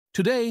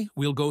Today,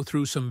 we'll go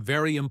through some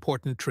very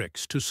important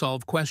tricks to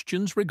solve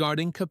questions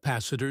regarding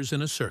capacitors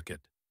in a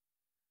circuit.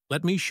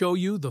 Let me show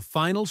you the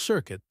final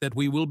circuit that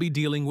we will be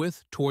dealing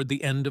with toward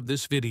the end of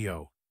this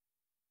video.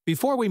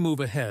 Before we move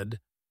ahead,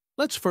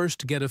 let's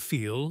first get a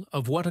feel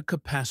of what a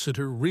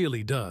capacitor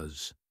really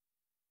does.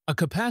 A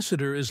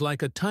capacitor is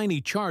like a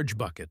tiny charge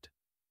bucket.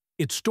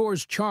 It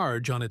stores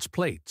charge on its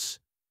plates,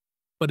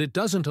 but it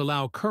doesn't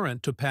allow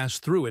current to pass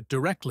through it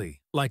directly,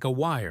 like a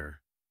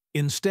wire.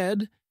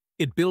 Instead,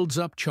 it builds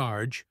up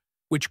charge,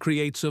 which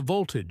creates a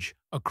voltage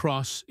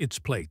across its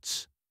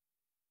plates.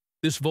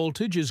 This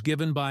voltage is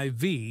given by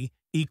V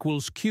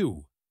equals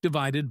Q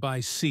divided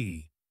by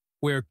C,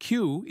 where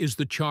Q is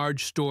the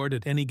charge stored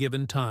at any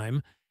given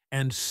time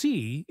and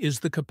C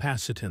is the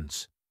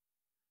capacitance.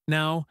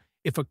 Now,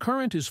 if a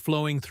current is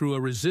flowing through a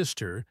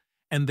resistor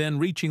and then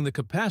reaching the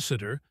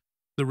capacitor,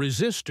 the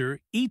resistor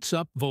eats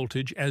up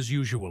voltage as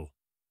usual.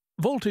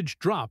 Voltage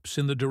drops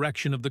in the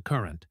direction of the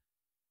current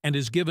and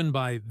is given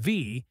by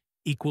V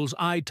equals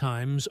I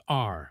times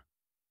R.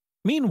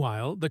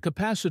 Meanwhile, the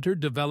capacitor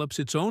develops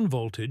its own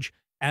voltage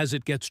as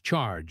it gets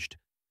charged,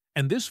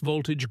 and this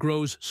voltage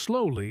grows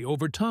slowly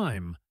over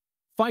time,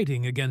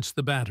 fighting against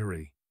the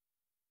battery.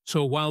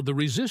 So while the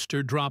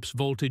resistor drops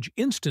voltage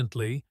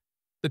instantly,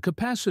 the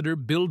capacitor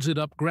builds it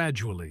up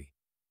gradually,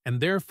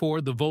 and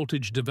therefore the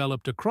voltage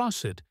developed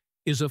across it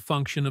is a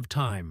function of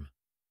time.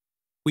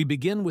 We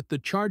begin with the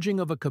charging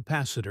of a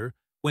capacitor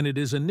when it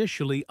is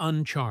initially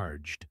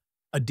uncharged.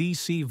 A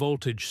DC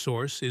voltage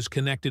source is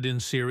connected in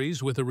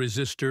series with a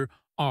resistor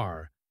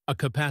R, a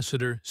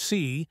capacitor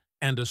C,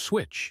 and a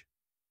switch.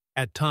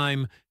 At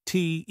time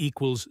t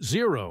equals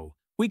 0,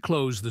 we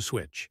close the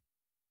switch.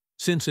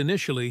 Since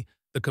initially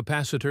the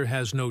capacitor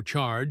has no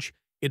charge,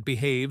 it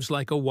behaves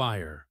like a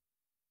wire.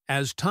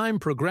 As time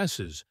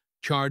progresses,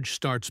 charge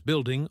starts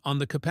building on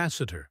the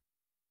capacitor.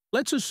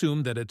 Let's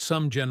assume that at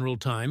some general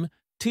time,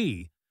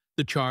 t,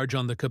 the charge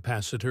on the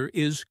capacitor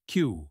is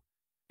Q,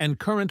 and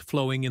current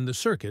flowing in the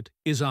circuit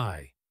is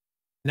I.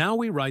 Now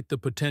we write the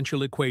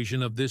potential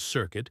equation of this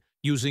circuit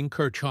using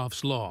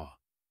Kirchhoff's law.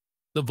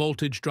 The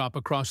voltage drop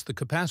across the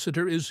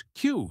capacitor is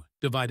Q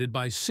divided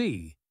by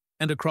C,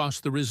 and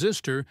across the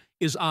resistor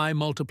is I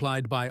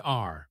multiplied by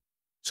R.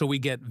 So we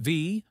get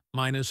V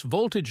minus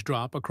voltage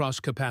drop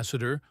across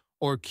capacitor,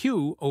 or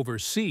Q over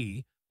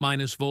C,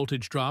 minus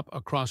voltage drop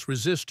across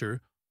resistor,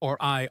 or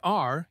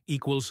IR,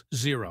 equals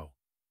 0.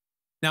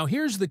 Now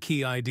here's the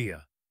key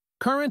idea.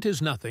 Current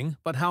is nothing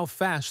but how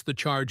fast the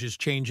charge is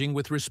changing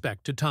with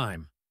respect to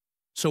time.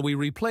 So we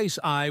replace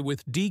I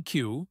with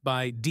dq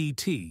by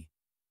dt.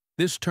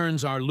 This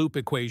turns our loop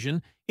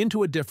equation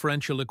into a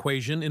differential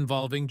equation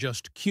involving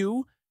just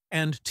q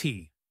and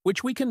t,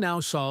 which we can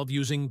now solve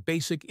using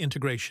basic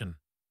integration.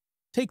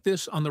 Take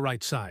this on the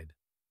right side.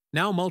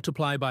 Now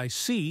multiply by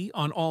c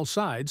on all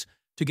sides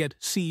to get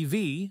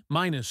cv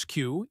minus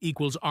q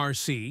equals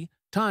rc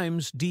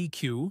times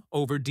dq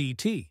over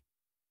dt.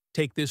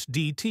 Take this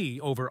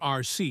dt over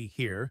rc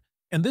here,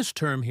 and this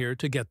term here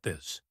to get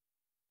this.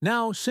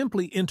 Now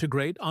simply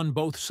integrate on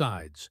both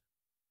sides.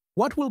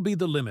 What will be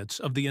the limits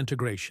of the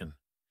integration?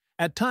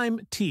 At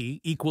time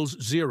t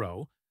equals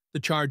 0,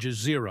 the charge is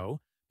 0,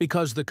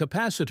 because the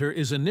capacitor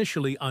is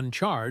initially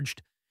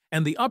uncharged,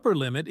 and the upper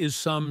limit is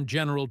some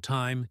general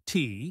time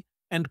t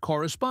and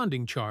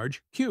corresponding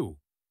charge q.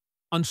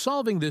 On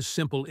solving this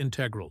simple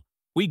integral,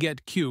 we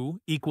get q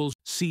equals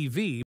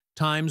cv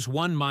times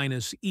 1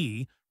 minus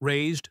e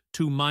raised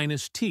to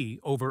minus t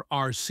over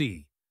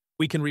rc.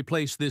 We can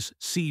replace this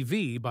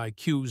cv by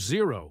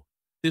q0.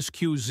 This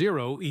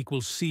q0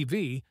 equals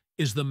cv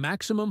is the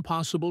maximum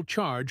possible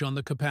charge on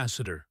the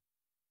capacitor.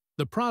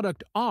 The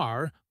product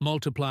r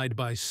multiplied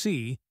by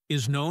c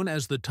is known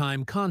as the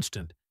time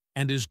constant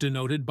and is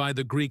denoted by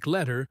the Greek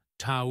letter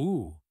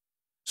tau.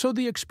 So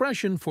the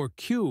expression for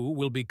q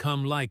will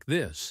become like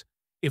this.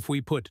 If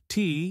we put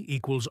t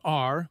equals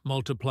r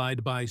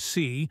multiplied by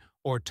c,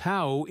 or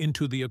tau,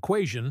 into the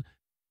equation,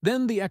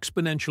 then the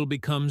exponential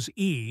becomes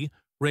e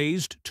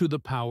raised to the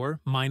power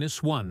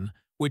minus 1,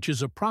 which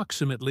is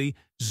approximately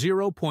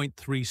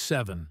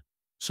 0.37.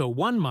 So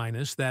 1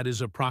 minus that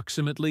is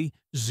approximately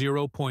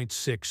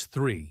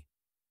 0.63.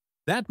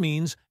 That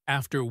means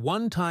after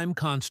one time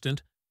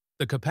constant,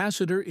 the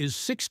capacitor is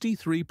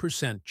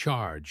 63%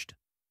 charged.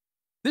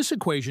 This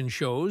equation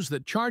shows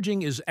that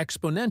charging is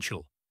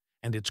exponential,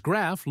 and its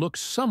graph looks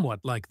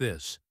somewhat like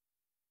this.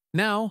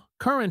 Now,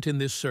 current in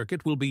this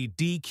circuit will be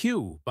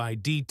dq by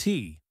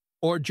dt,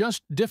 or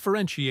just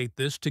differentiate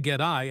this to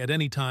get I at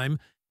any time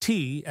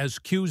t as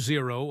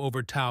q0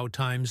 over tau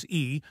times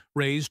e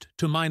raised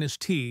to minus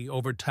t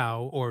over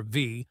tau, or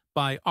v,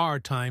 by r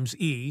times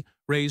e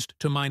raised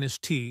to minus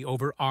t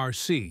over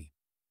rc.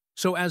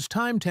 So as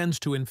time tends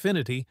to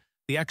infinity,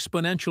 the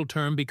exponential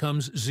term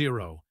becomes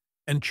 0,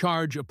 and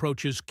charge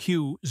approaches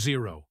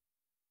q0.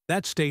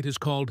 That state is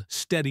called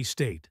steady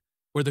state,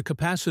 where the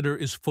capacitor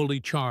is fully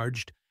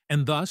charged,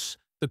 and thus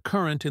the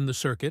current in the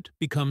circuit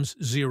becomes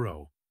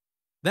 0.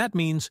 That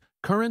means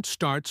current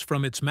starts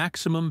from its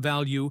maximum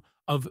value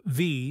of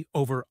V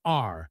over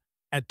R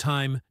at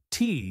time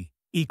t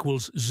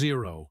equals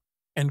 0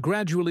 and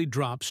gradually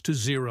drops to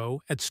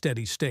 0 at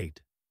steady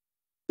state.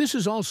 This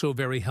is also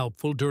very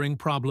helpful during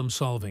problem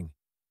solving.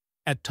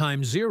 At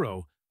time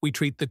 0, we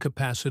treat the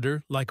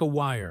capacitor like a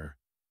wire.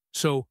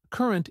 So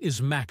current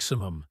is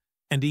maximum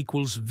and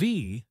equals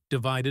V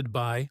divided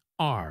by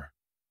R.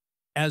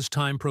 As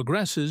time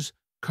progresses,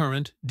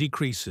 current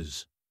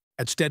decreases.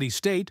 At steady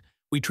state,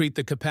 we treat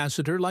the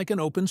capacitor like an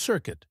open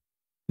circuit.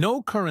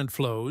 No current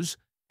flows,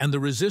 and the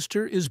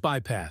resistor is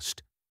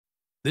bypassed.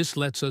 This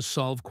lets us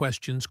solve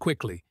questions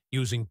quickly,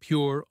 using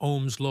pure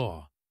Ohm's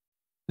law.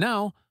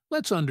 Now,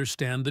 let's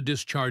understand the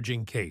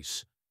discharging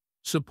case.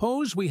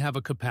 Suppose we have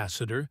a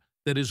capacitor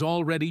that is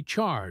already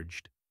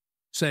charged.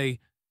 Say,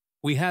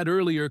 we had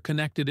earlier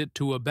connected it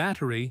to a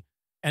battery,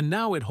 and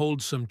now it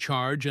holds some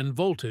charge and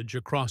voltage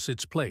across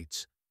its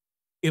plates.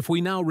 If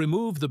we now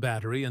remove the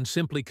battery and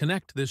simply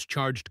connect this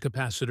charged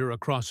capacitor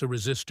across a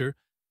resistor,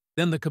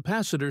 then the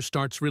capacitor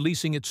starts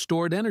releasing its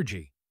stored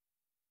energy.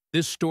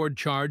 This stored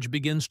charge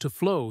begins to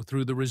flow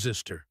through the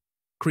resistor,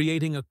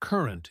 creating a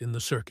current in the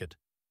circuit.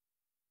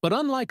 But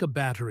unlike a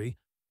battery,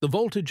 the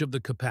voltage of the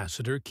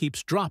capacitor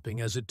keeps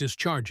dropping as it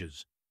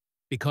discharges,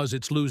 because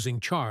it's losing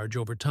charge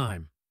over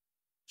time.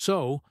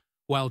 So,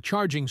 while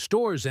charging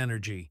stores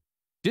energy,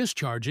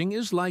 discharging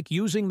is like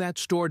using that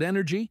stored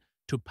energy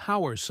to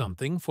power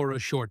something for a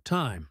short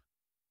time.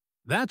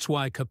 That's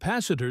why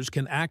capacitors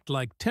can act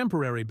like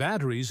temporary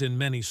batteries in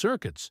many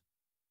circuits,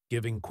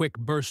 giving quick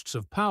bursts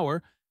of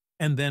power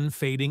and then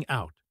fading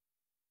out.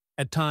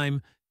 At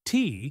time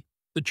t,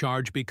 the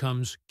charge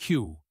becomes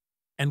Q,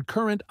 and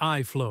current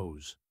I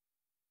flows.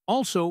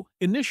 Also,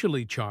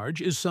 initially charge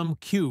is some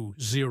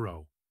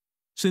Q0.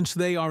 Since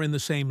they are in the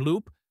same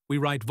loop, we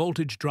write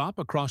voltage drop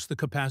across the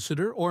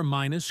capacitor or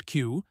minus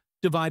Q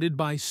divided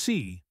by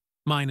C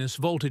minus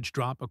voltage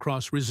drop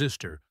across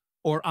resistor,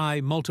 or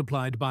I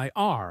multiplied by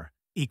R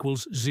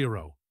equals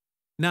 0.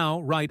 Now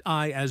write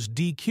I as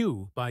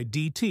dQ by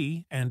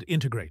dt and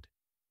integrate.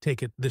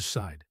 Take it this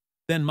side.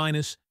 Then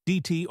minus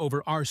dt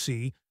over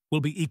RC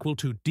will be equal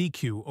to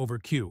dQ over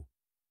Q.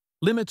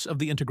 Limits of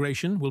the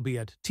integration will be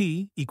at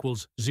t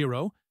equals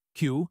 0,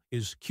 Q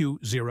is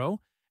Q0,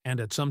 and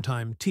at some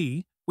time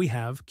t, we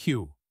have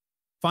Q.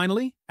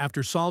 Finally,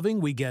 after solving,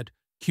 we get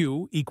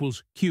Q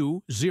equals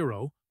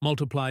Q0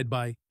 multiplied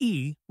by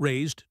e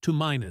raised to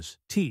minus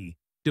t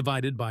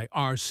divided by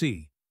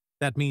RC.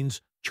 That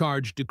means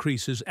charge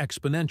decreases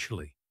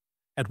exponentially.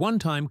 At one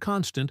time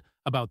constant,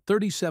 about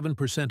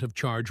 37% of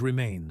charge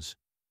remains.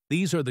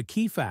 These are the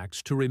key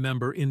facts to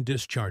remember in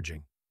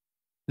discharging.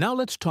 Now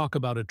let's talk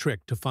about a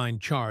trick to find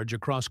charge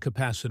across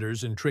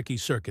capacitors in tricky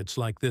circuits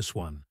like this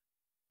one.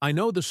 I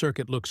know the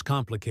circuit looks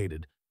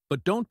complicated,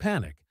 but don't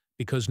panic,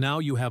 because now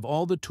you have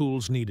all the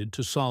tools needed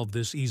to solve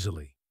this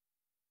easily.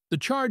 The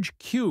charge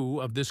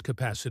Q of this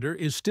capacitor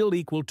is still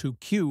equal to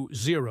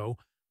Q0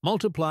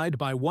 multiplied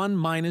by 1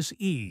 minus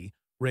E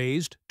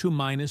raised to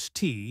minus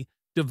T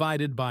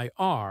divided by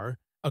R,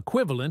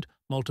 equivalent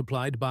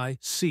multiplied by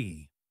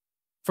C.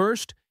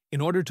 First, in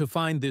order to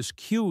find this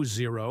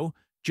Q0,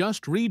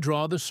 just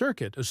redraw the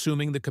circuit,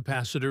 assuming the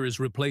capacitor is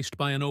replaced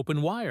by an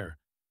open wire.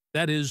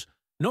 That is,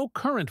 no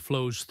current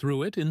flows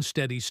through it in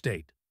steady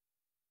state.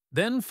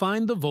 Then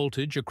find the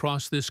voltage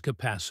across this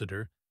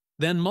capacitor,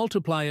 then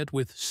multiply it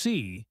with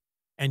C,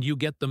 and you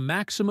get the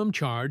maximum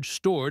charge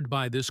stored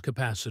by this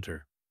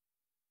capacitor.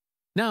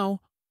 Now,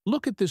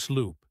 look at this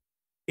loop.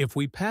 If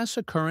we pass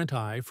a current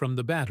I from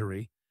the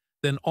battery,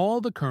 then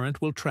all the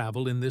current will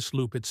travel in this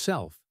loop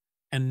itself,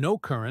 and no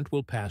current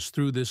will pass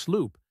through this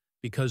loop,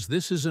 because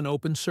this is an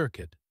open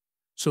circuit.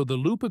 So the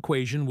loop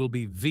equation will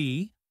be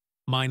V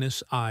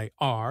minus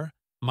IR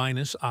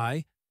minus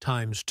I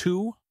times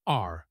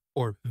 2R,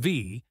 or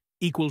V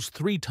equals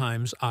 3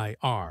 times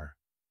IR.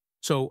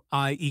 So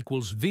I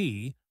equals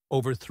V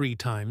over 3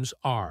 times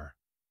R.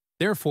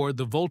 Therefore,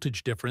 the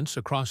voltage difference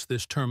across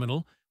this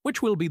terminal,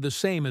 which will be the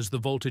same as the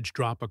voltage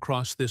drop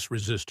across this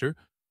resistor,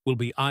 will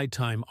be I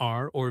times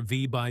R, or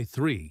V by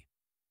 3.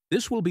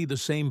 This will be the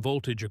same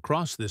voltage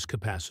across this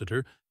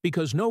capacitor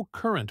because no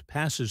current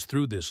passes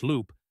through this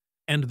loop,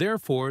 and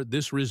therefore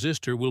this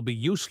resistor will be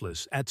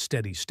useless at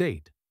steady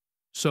state.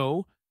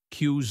 So,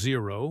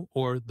 Q0,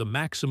 or the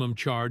maximum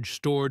charge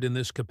stored in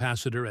this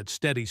capacitor at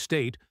steady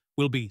state,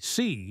 will be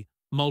C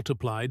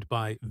multiplied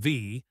by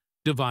V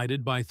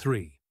divided by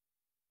 3.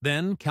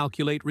 Then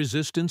calculate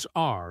resistance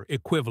R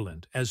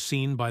equivalent as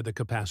seen by the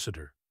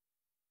capacitor.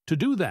 To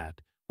do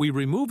that, we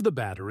remove the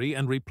battery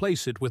and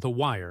replace it with a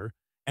wire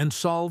and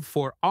solve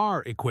for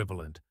R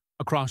equivalent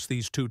across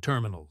these two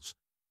terminals.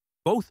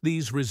 Both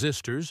these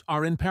resistors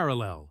are in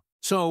parallel.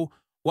 So,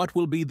 what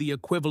will be the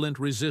equivalent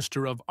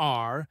resistor of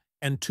R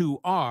and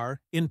 2R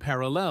in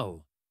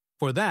parallel?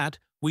 For that,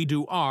 we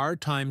do R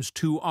times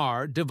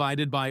 2R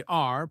divided by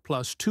R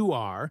plus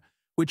 2R,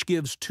 which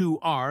gives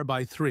 2R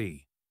by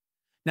 3.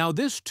 Now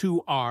this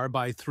 2R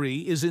by 3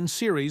 is in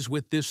series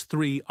with this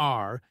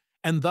 3R,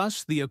 and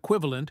thus the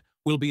equivalent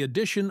will be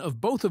addition of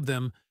both of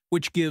them,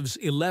 which gives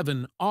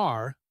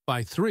 11R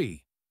by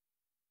 3.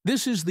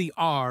 This is the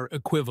R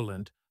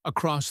equivalent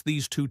across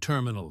these two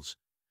terminals.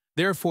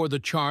 Therefore, the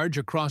charge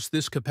across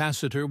this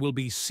capacitor will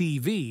be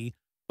CV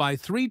by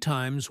 3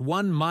 times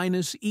 1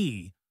 minus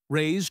E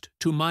raised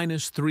to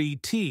minus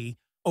 3T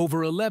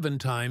over 11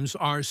 times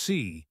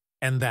RC,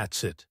 and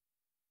that's it.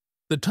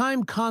 The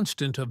time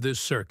constant of this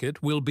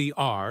circuit will be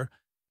R,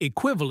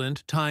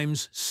 equivalent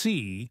times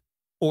C,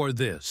 or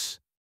this.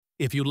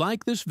 If you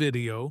like this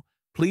video,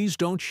 please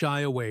don't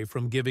shy away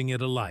from giving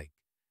it a like,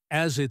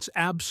 as it's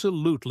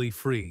absolutely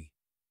free.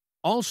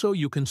 Also,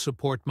 you can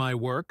support my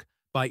work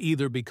by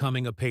either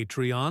becoming a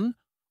Patreon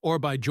or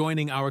by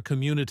joining our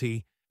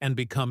community and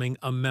becoming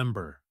a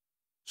member.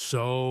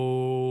 So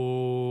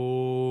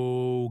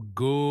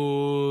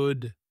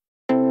good.